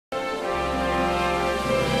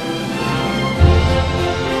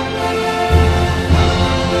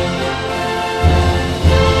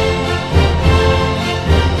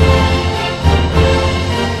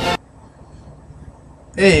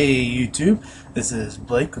Hey YouTube, this is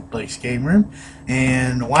Blake with Blake's Game Room,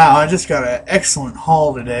 and wow, I just got an excellent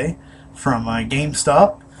haul today from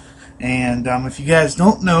GameStop. And if you guys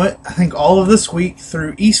don't know it, I think all of this week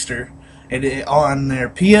through Easter, on their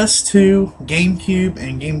PS2, GameCube,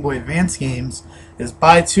 and Game Boy Advance games is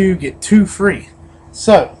buy two get two free.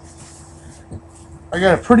 So I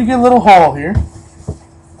got a pretty good little haul here.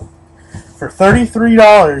 For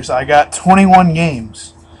 $33, I got 21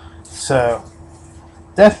 games. So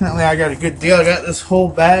definitely I got a good deal. I got this whole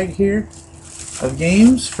bag here of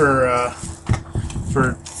games for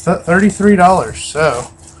 $33.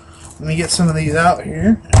 So let me get some of these out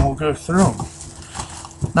here and we'll go through them.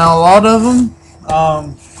 Now a lot of them,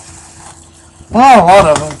 well, not a lot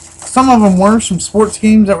of them. Some of them were some sports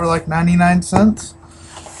games that were like 99 cents.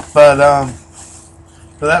 But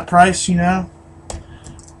for that price, you know,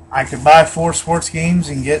 I could buy 4 sports games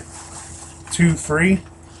and get 2 free.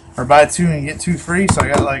 Or buy 2 and get 2 free, so I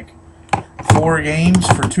got like 4 games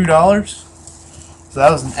for $2. So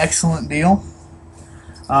that was an excellent deal.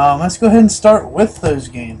 Let's go ahead and start with those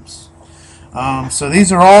games. So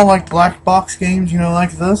these are all like black box games, you know,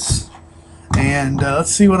 like this. And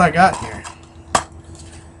let's see what I got here.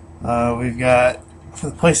 We've got, for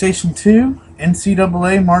the PlayStation 2,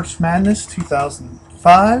 NCAA March Madness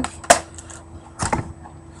 2005.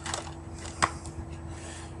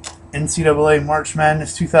 NCAA March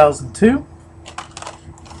Madness 2002.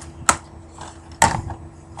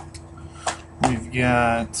 We've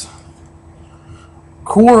got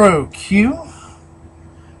Koro Q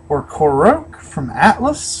or Korok from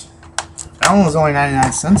Atlas. That one was only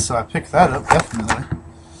 99 cents, so I picked that up definitely.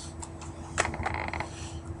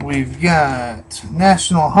 We've got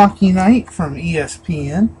National Hockey Night from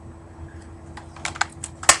ESPN.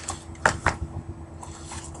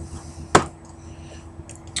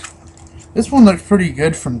 This one looks pretty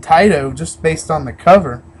good from Taito, just based on the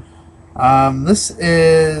cover. This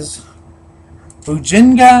is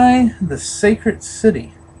Bujingai, the Sacred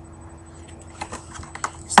City.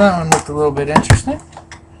 So that one looked a little bit interesting.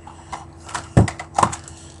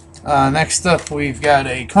 Next up, we've got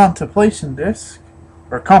a compilation disc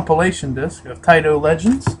of Taito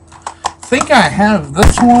Legends. I think I have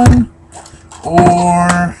this one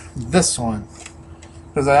or this one,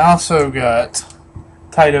 because I also got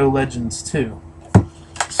Taito Legends 2.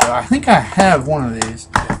 So I think I have one of these.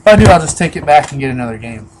 If I do, I'll just take it back and get another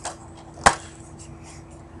game.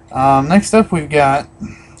 Next up, we've got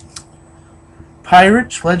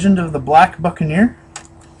Pirates, Legend of the Black Buccaneer.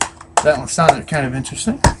 That one sounded kind of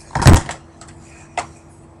interesting.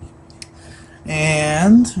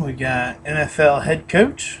 And we got NFL Head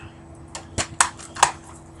Coach.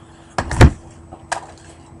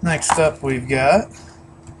 Next up, we've got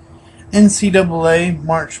NCAA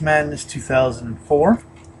March Madness 2004.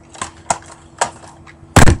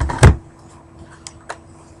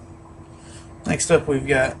 Next up, we've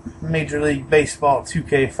got Major League Baseball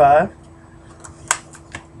 2K5.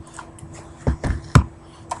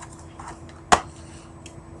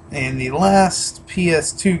 And the last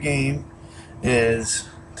PS2 game is,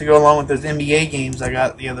 to go along with those NBA games I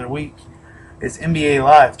got the other week, is NBA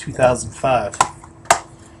Live 2005.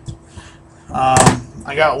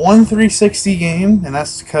 I got one 360 game, and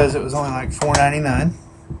that's because it was only like $4.99.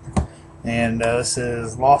 And this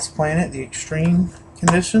is Lost Planet, the Extreme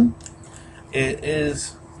Condition. It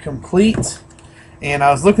is complete. And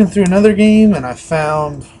I was looking through another game, and I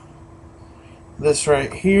found this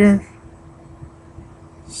right here.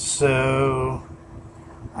 So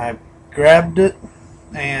I grabbed it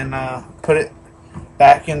and put it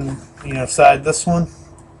back in, side this one,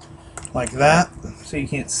 like that, so you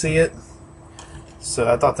can't see it. So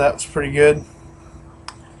I thought that was pretty good.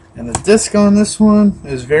 And the disc on this one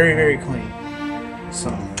is very, very clean.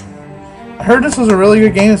 So I heard this was a really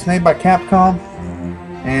good game. It's made by Capcom,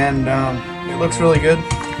 and it looks really good.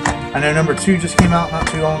 I know number 2 just came out not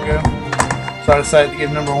too long ago, so I decided to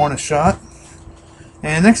give number 1 a shot.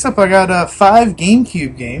 And next up, I got 5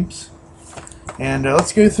 GameCube games, and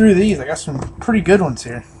let's go through these. I got some pretty good ones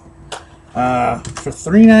here. For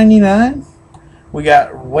 $3.99. We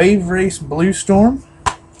got Wave Race Blue Storm.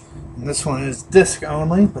 And this one is disc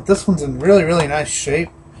only, but this one's in really, really nice shape.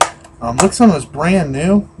 Looks almost brand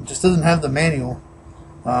new. It just doesn't have the manual.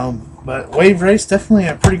 But Wave Race, definitely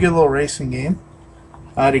a pretty good little racing game.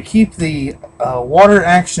 To keep the water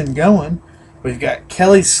action going, we've got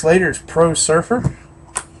Kelly Slater's Pro Surfer.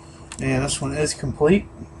 And this one is complete.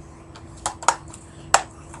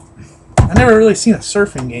 I never really seen a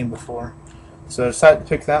surfing game before, so I decided to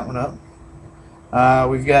pick that one up.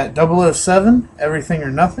 We've got 007, Everything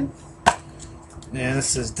or Nothing. And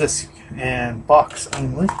this is disc and box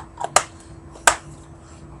only.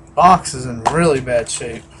 box is in really bad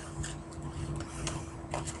shape.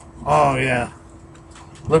 Oh yeah,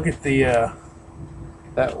 look at the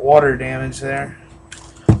that water damage there.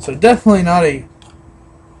 So definitely not a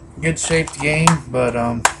good shaped game, but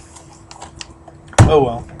oh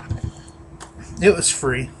well, it was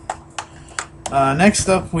free. Next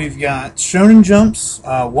up, we've got Shonen Jump's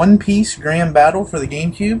One Piece Grand Battle for the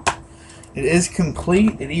GameCube. It is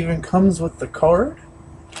complete. It even comes with the card.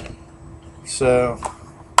 So,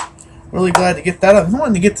 really glad to get that. I've been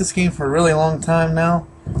wanting to get this game for a really long time now.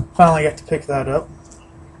 Finally got to pick that up.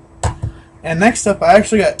 And next up, I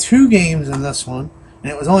actually got 2 games in this one,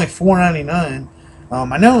 and it was only $4.99.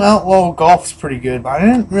 I know Outlaw Golf's pretty good, but I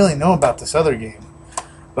didn't really know about this other game.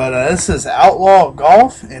 But this is Outlaw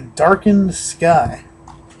Golf and Darkened Sky.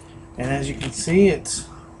 And as you can see, it's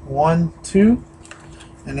 1, 2,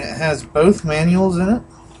 and it has both manuals in it.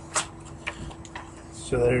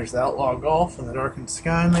 So there's the Outlaw Golf and the Darkened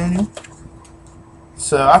Sky manual.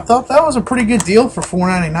 So I thought that was a pretty good deal for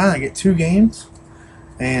 $4.99. I get 2 games,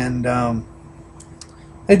 and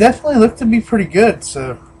they definitely look to be pretty good.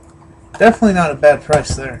 So definitely not a bad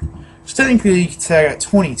price there. So technically, you could say I got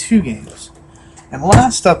 22 games. And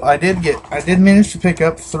last up, I did manage to pick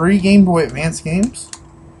up 3 Game Boy Advance games.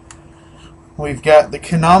 We've got the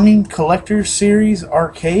Konami Collector's Series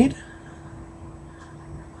Arcade,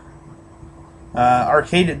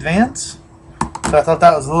 Arcade Advance. So I thought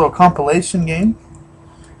that was a little compilation game.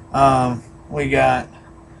 We got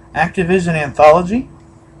Activision Anthology.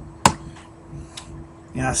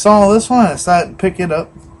 And I saw this one, I decided to pick it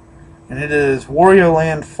up. And it is Wario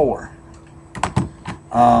Land 4.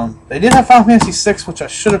 They did have Final Fantasy VI, which I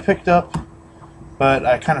should have picked up, but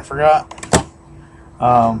I kind of forgot.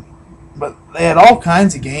 But they had all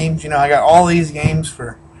kinds of games. You know, I got all these games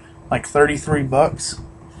for like $33.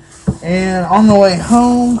 And on the way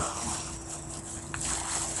home,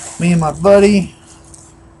 me and my buddy,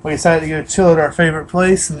 we decided to go chill at our favorite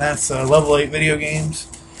place, and that's Level 8 Video Games.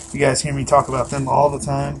 You guys hear me talk about them all the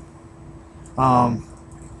time.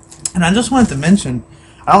 And I just wanted to mention,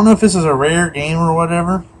 I don't know if this is a rare game or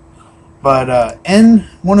whatever, but in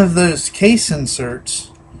one of those case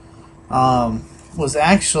inserts was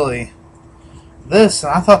actually this,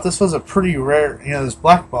 and I thought this was a pretty rare, you know, this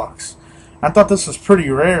black box. I thought this was pretty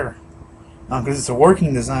rare because it's a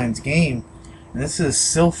Working Designs game. And this is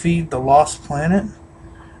Sylphid the Lost Planet.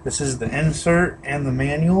 This is the insert and the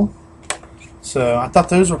manual. So I thought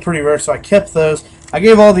those were pretty rare, so I kept those. I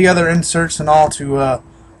gave all the other inserts and all to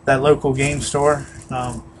that local game store.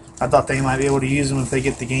 I thought they might be able to use them if they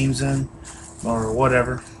get the games in or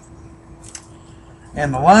whatever.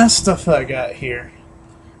 And the last stuff that I got here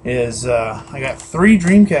is I got 3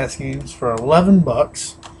 Dreamcast games for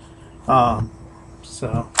 $11.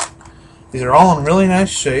 So these are all in really nice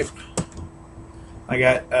shape. I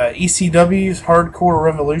got ECW's Hardcore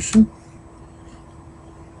Revolution.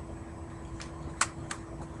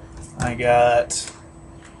 I got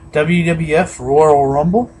WWF Royal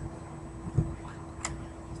Rumble.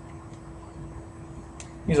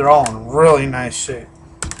 These are all in really nice shape.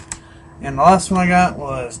 And the last one I got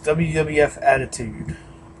was WWF Attitude.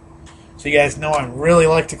 So you guys know I really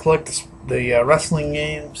like to collect the wrestling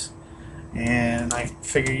games. And I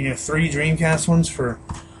figured, you know, 3 Dreamcast ones for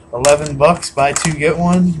 $11, buy 2 get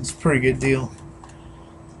 1. It's a pretty good deal.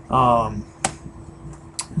 But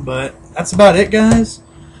that's about it, guys.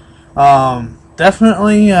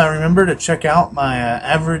 Definitely remember to check out my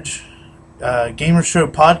Average Gamer Show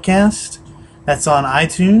podcast. That's on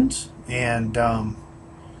iTunes, and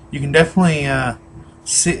you can definitely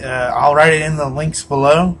see. I'll write it in the links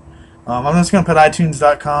below. I'm just going to put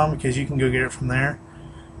iTunes.com because you can go get it from there.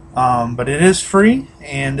 But it is free,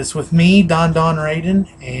 and it's with me, Don Raiden,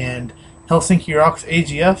 and Helsinki Rocks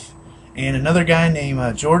AGF, and another guy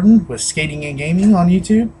named Jordan with Skating and Gaming on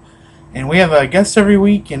YouTube. And we have a guest every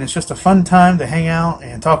week, and it's just a fun time to hang out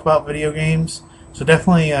and talk about video games. So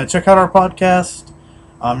definitely check out our podcast.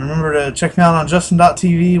 Remember to check me out on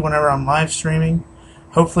Justin.tv whenever I'm live streaming.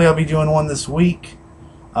 Hopefully I'll be doing one this week.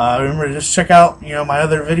 Remember to just check out, you know, my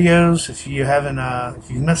other videos if you haven't,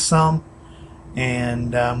 if you've missed some.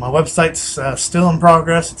 And my website's still in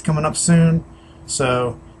progress. It's coming up soon.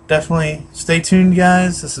 So definitely stay tuned,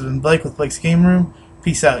 guys. This has been Blake with Blake's Game Room.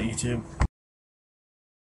 Peace out, YouTube.